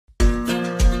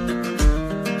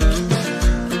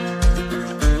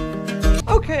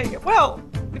Okay, well,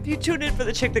 if you tune in for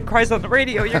the chick that cries on the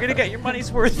radio, you're going to get your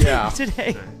money's worth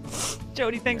today.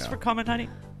 Jody, thanks for coming, honey.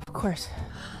 Of course.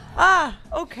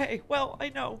 Okay. Well, I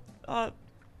know.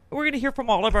 We're going to hear from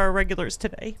all of our regulars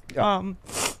today. Yeah.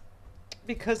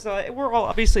 Because we're all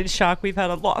obviously in shock. We've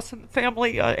had a loss in the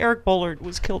family. Eric Boehlert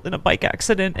was killed in a bike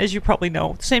accident, as you probably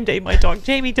know. Same day my dog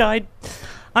Jamie died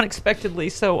unexpectedly.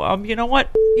 So, you know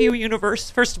what? You universe,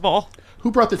 first of all. Who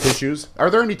brought the tissues?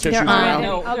 Are there any tissues around?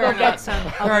 No, I'll there go get some.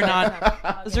 There are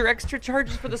not. Is there extra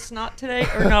charges for the snot today,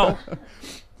 or no?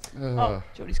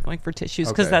 Jody's going for tissues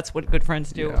because that's what good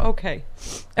friends do. Yeah. Okay.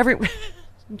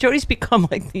 Jody's become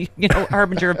like the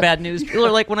harbinger of bad news. People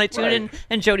are like, when I tune in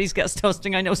and Jody's guest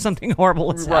hosting, I know something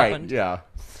horrible has happened. Yeah.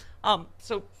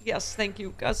 So yes, thank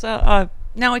you, Gus. Now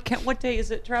I can't. What day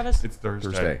is it, Travis? It's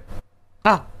Thursday.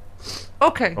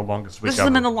 Okay. The longest week This has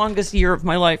ever. been the longest year of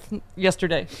my life.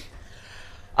 Yesterday.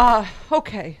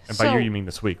 Okay. And by year you mean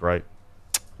this week, right?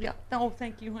 Yeah. No,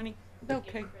 thank you, honey.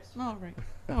 Okay. All right.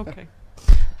 Okay.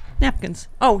 Napkins.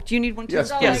 Oh, do you need one too?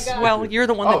 Yes, Yes. please. Well, you're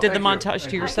the one that did the thank you. montage to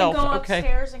Thank you. yourself. I can go Okay.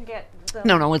 upstairs and get them.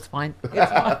 No, it's fine. It's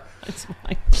fine.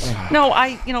 It's fine. No,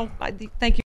 I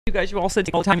thank you guys. You all said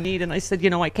all the time you need, and I said,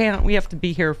 I can't. We have to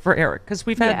be here for Eric because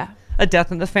we've had a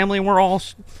death in the family, and we're all,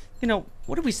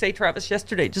 what did we say, Travis,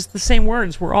 yesterday? Just the same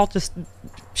words. We're all just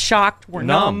shocked. We're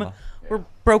numb. We're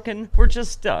broken. We're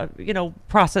just,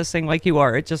 processing like you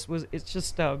are. It's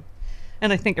just,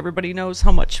 and I think everybody knows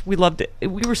how much we loved it.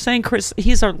 We were saying, Chris,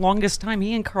 he's our longest time.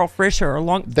 He and Carl Frisch are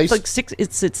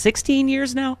it's 16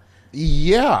 years now.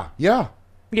 Yeah. Yeah.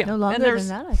 No longer than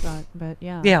that, I thought, but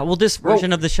yeah. Yeah, well, this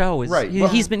version of the show is, right.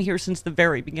 He's been here since the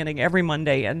very beginning, every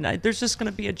Monday, and there's just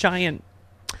going to be a giant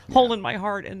hole in my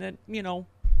heart, and that,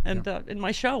 in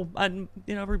my show, and,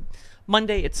 every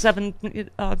Monday at 7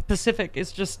 Pacific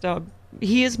is just,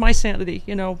 he is my sanity,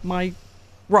 my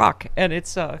rock, and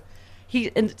it's, the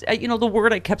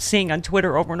word I kept seeing on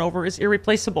Twitter over and over is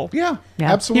irreplaceable. Yeah,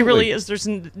 absolutely. He really is. There's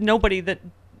nobody that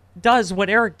does what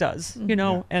Eric does,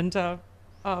 and,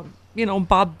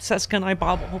 Bob Seska and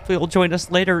Bob hopefully will join us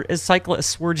later as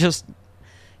cyclists. We're just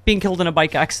being killed in a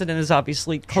bike accident is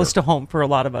obviously close to home for a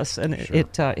lot of us. And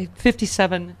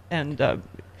 57 and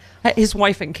his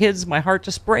wife and kids, my heart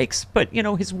just breaks. But,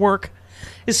 his work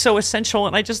is so essential.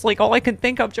 And I just all I can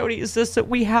think of, Jody, is this, that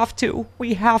we have to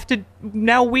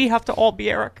all be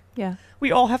Eric. Yeah.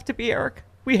 We all have to be Eric.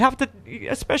 We have to,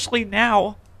 especially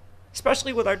now.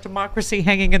 Especially with our democracy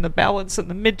hanging in the balance and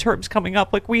the midterms coming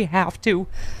up, we have to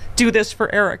do this for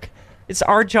Eric. It's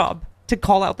our job to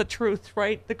call out the truth,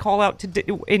 right? To call out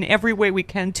in every way we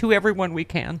can to everyone we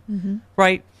can,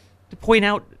 right? To point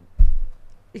out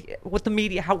what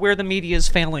where the media is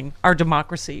failing our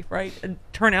democracy, right? And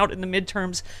turn out in the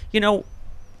midterms.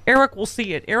 Eric will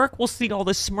see it. Eric will see all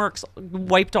the smirks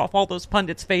wiped off all those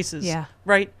pundits' faces,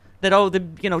 right? That, the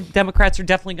Democrats are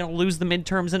definitely going to lose the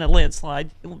midterms in a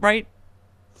landslide, right?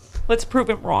 Let's prove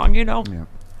him wrong, Yeah.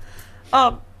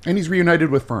 And he's reunited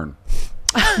with Fern.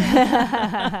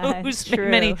 Who's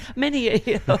made many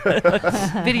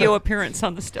video appearance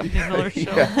on the Stephanie Miller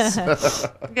show. Yes.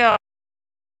 Yeah.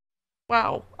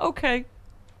 Wow. Okay.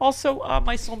 Also,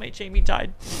 my soulmate Jamie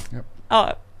died.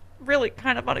 Yep. Really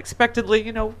kind of unexpectedly,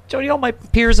 Jody, all my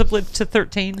peers have lived to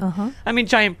 13. I mean,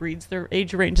 giant breeds, their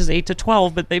age range is 8 to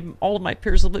 12, but all of my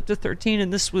peers have lived to 13,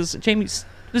 and Jamie's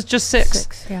was just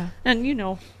 6. Yeah. And,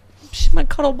 she's my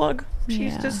cuddle bug. She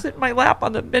used to sit in my lap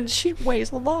and she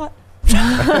weighs a lot.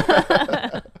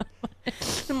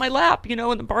 In my lap, in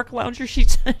the Bark Lounger, she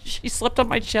slept on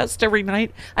my chest every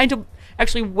night. I had to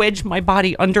actually wedge my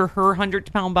body under her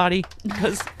 100-pound body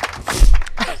because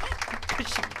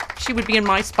she would be in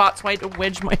my spot, so I had to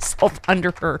wedge myself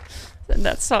under her. And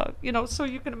that's, so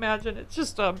you can imagine. It's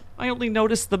just, I only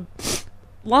noticed the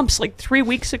lumps 3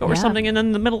 weeks ago or something, and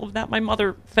in the middle of that, my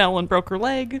mother fell and broke her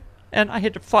leg, and I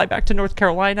had to fly back to North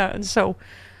Carolina, and so...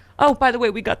 Oh, by the way,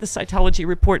 we got the cytology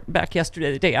report back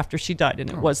yesterday, the day after she died,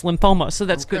 and it was lymphoma, so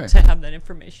that's good to have that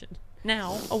information.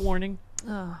 Now, a warning.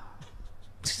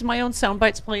 This is my own sound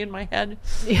bites playing in my head.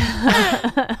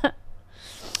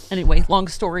 Anyway, long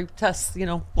story, tests,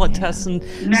 blood tests and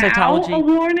cytology. A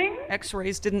warning?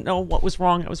 X-rays, didn't know what was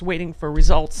wrong. I was waiting for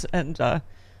results and,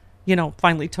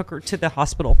 finally took her to the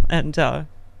hospital.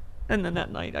 And then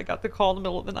that night I got the call in the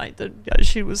middle of the night that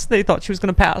they thought she was going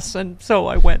to pass. And so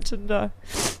I went and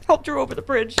helped her over the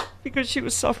bridge because she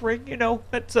was suffering, It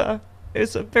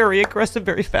was a very aggressive,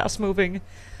 very fast moving.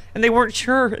 And they weren't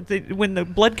sure. When the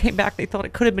blood came back, they thought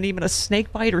it could have been even a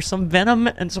snake bite or some venom.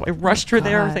 And so I rushed her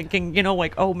there thinking,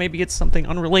 maybe it's something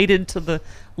unrelated to the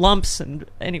lumps. And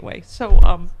anyway,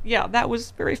 so, that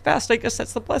was very fast. I guess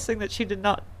that's the blessing that she did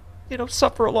not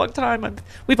suffer a long time.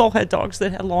 We've all had dogs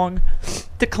that had long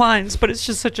declines, but it's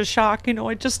just such a shock. It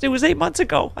was 8 months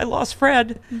ago. I lost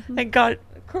Fred and got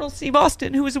Colonel C.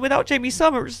 Boston, who was without Jamie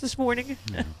Summers this morning.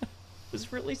 It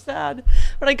was really sad.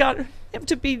 But I got him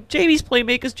to be Jamie's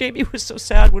playmate because Jamie was so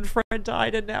sad when Fred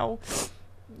died, and now,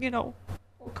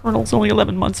 Colonel's only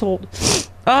 11 months old.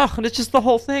 And it's just the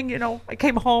whole thing, I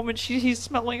came home and he's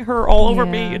smelling her all over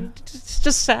me, and it's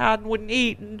just sad and wouldn't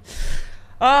eat, and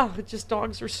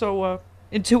dogs are so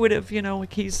intuitive,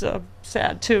 like he's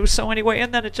sad too. So anyway,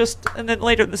 and then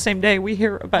later the same day we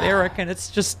hear about Eric, and it's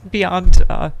just beyond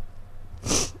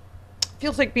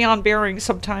feels like beyond bearing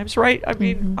sometimes, right? I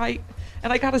mean, I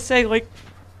gotta say, like,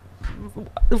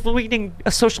 reading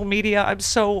social media, I'm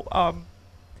so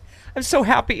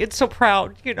happy and so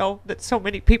proud, that so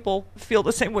many people feel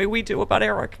the same way we do about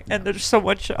Eric. And there's so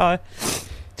much,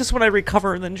 just when I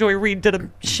recover, and then Joy Reid did a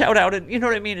shout out, and you know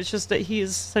what I mean? It's just that he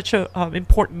is such a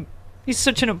he's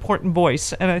such an important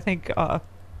voice. And I think, I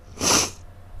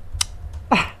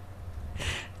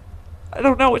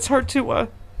don't know, it's hard to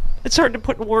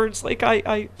put in words. Like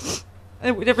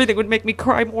everything would make me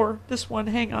cry more. This one,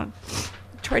 hang on.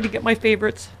 Tried to get my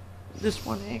favorites. This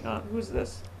one, hang on. Who's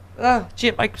this?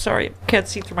 Jim, I'm sorry, I can't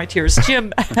see through my tears.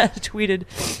 Jim tweeted,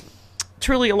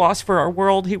 "Truly a loss for our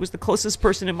world. He was the closest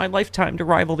person in my lifetime to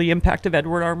rival the impact of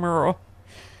Edward R. Murrow.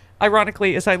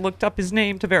 Ironically, as I looked up his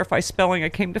name to verify spelling, I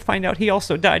came to find out he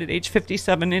also died at age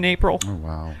 57 in April. Oh,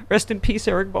 wow. Rest in peace,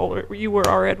 Eric Boehlert. You were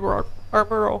our Edward R.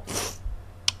 Murrow."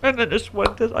 And then this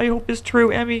one that I hope is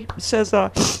true. Emmy says,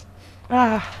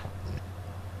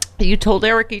 "You told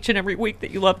Eric each and every week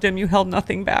that you loved him. You held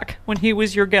nothing back. When he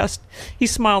was your guest, he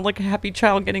smiled like a happy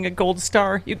child getting a gold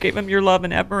star. You gave him your love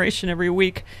and admiration every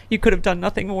week. You could have done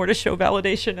nothing more to show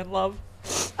validation and love."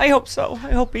 I hope so.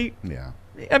 I hope he... Yeah.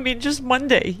 I mean, just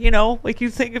Monday, like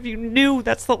you think if you knew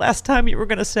that's the last time you were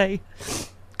going to say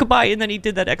goodbye, and then he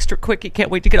did that extra quick, he can't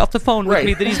wait to get off the phone with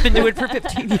me that he's been doing for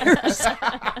 15 years.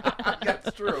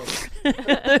 That's true.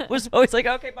 It was always like,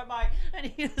 okay, bye-bye.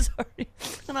 And he was already...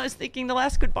 And I was thinking the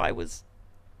last goodbye was,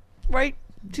 right,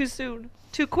 too soon.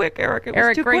 Too quick, Eric. It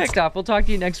was too great quick. stuff. We'll talk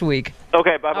to you next week.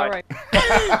 Okay, bye-bye. All right.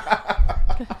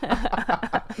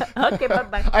 Okay,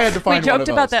 bye-bye. I had to find We one joked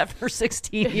of about those. that for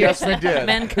 16 years. Yes, we did.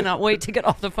 Men cannot wait to get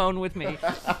off the phone with me.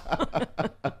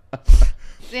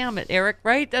 Damn it, Eric,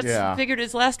 right? Figured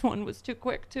his last one was too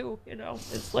quick, too.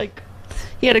 It's like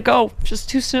he had to go just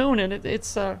too soon, and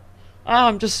it's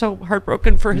I'm just so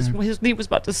heartbroken for his he was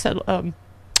about to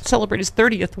celebrate his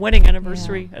 30th wedding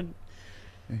anniversary, and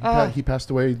he passed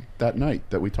away that night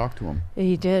that we talked to him.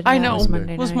 He did. I know.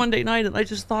 It was Monday night, and I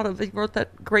just thought he wrote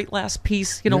that great last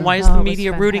piece, Yeah. why is the it was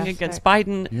media rooting fantastic. against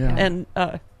Biden? Yeah. And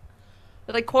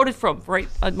that I quoted from, right,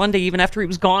 on Monday, even after he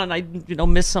was gone, I,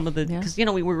 missed some of the, because,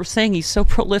 we were saying he's so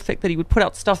prolific that he would put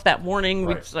out stuff that morning.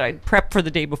 Right. I'd prep for the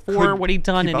day before Could what he'd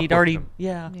done, keep and up he'd with already, him.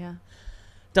 Yeah.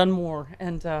 done more.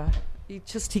 And he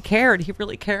cared. He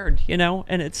really cared,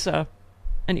 and it's,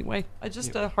 anyway,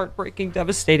 just a heartbreaking,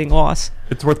 devastating loss.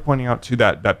 It's worth pointing out, too,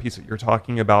 that piece that you're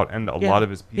talking about and a lot of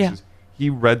his pieces,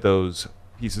 he read those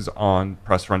pieces on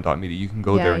pressrun.media. You can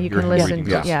go there and you hear can him listen reading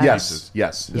to- those yeah. pieces.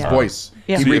 Yes. His Yeah. voice.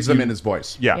 Yeah. He So reads if them you- in his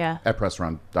voice. Yeah. At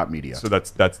pressrun.media. So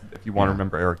that's if you want to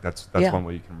remember Eric, that's Yeah. one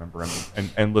way you can remember him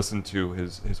and listen to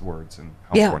his words and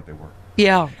how Yeah. important they were.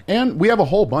 Yeah. And we have a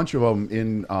whole bunch of them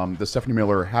in the Stephanie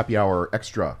Miller Happy Hour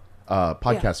Extra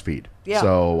podcast feed. Yeah.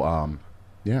 So,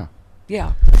 yeah.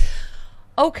 Yeah.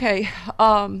 Okay.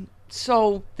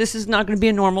 So this is not going to be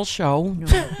a normal show.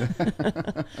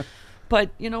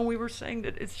 But, we were saying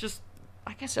that it's just,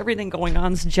 I guess everything going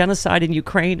on is genocide in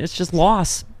Ukraine. It's just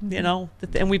loss,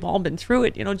 and we've all been through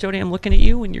it. Jody, I'm looking at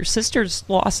you, and your sister's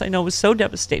loss I know was so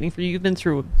devastating for you. You've been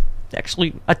through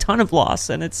actually a ton of loss,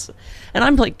 and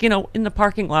I'm like, in the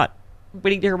parking lot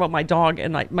waiting to hear about my dog,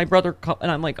 and my brother, and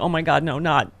I'm like, oh my God, no,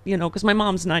 not, because my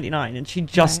mom's 99, and she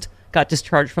just got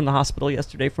discharged from the hospital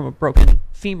yesterday from a broken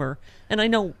femur. And I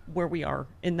know where we are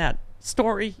in that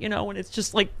story, and it's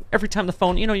just like every time the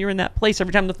phone, you're in that place,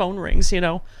 every time the phone rings,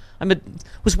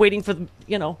 was waiting for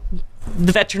the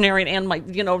veterinarian and my,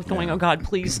 going, oh God,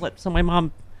 please so my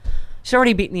mom, she's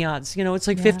already beaten the odds, it's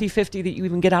like 50-50 that you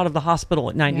even get out of the hospital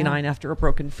at 99 after a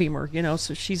broken femur,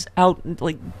 so she's out and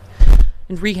like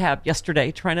in rehab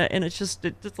yesterday trying to, and it's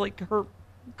like her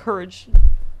courage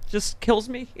just kills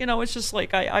me. It's just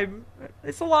like I'm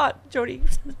it's a lot, Jody.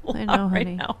 It's a lot I know, right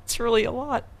honey. now. It's really a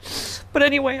lot. But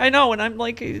anyway, I know, and I'm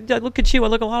like, I look at you, I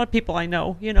look at a lot of people I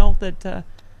know, that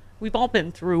we've all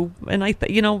been through. And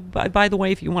by the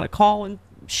way, if you want to call and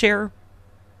share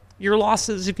your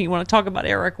losses, if you want to talk about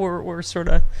Eric, we're sort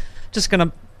of just going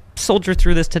to soldier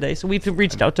through this today. So we've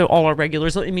reached out to all our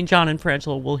regulars. I mean, John and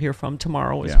Frangela we'll hear from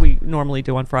tomorrow, as we normally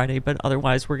do on Friday. But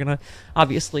otherwise, we're gonna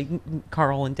obviously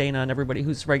Carl and Dana and everybody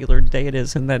whose regular day it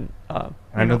is, and then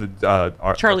I know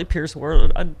that Charlie Pierce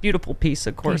wrote a beautiful piece.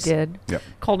 Of course, He did. Yep.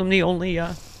 Called him the only.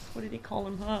 What did he call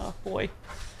him? Oh boy,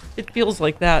 it feels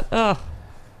like that.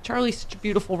 Charlie's such a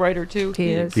beautiful writer too.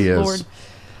 He is. He is. Lord.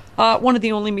 One of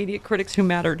the only media critics who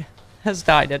mattered has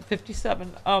died at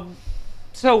 57.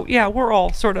 So yeah, we're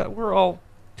all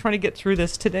trying to get through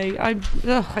this today.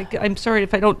 I'm sorry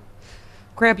if I don't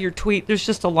grab your tweet. There's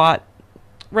just a lot.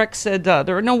 Rex said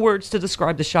there are no words to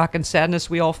describe the shock and sadness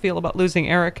we all feel about losing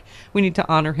Eric. We need to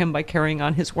honor him by carrying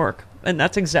on his work, and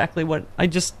that's exactly what I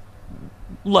just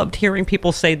loved hearing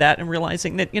people say that and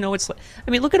realizing that it's like,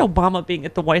 I mean, look at Obama being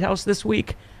at the White House this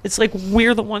week. It's like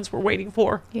we're the ones we're waiting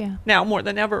for. Yeah. Now more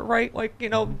than ever, right? Like you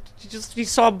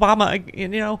saw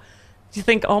Obama. You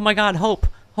think, oh my God,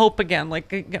 hope again.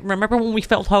 Like, remember when we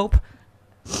felt hope?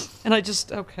 And I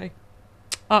just, okay.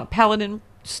 Paladin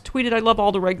just tweeted, I love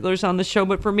all the regulars on the show,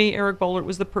 but for me, Eric Boehlert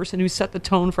was the person who set the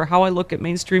tone for how I look at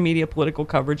mainstream media political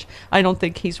coverage. I don't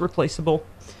think he's replaceable.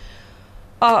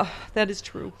 That is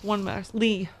true. One Max.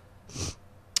 Lee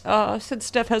said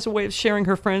Steph has a way of sharing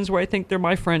her friends where I think they're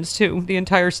my friends too. The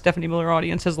entire Stephanie Miller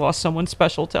audience has lost someone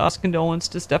special to us. Condolence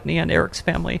to Stephanie and Eric's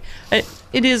family.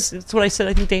 It's what I said.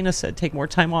 I think Dana said take more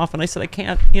time off, and I said I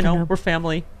can't. We're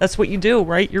family. That's what you do,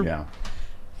 right? You're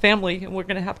family, and we're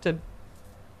gonna have to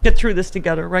get through this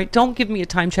together, right? Don't give me a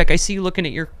time check. I see you looking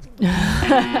at your.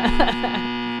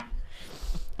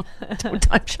 Don't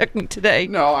time check me today.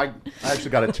 No, I actually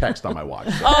got a text on my watch.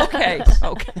 So. Okay.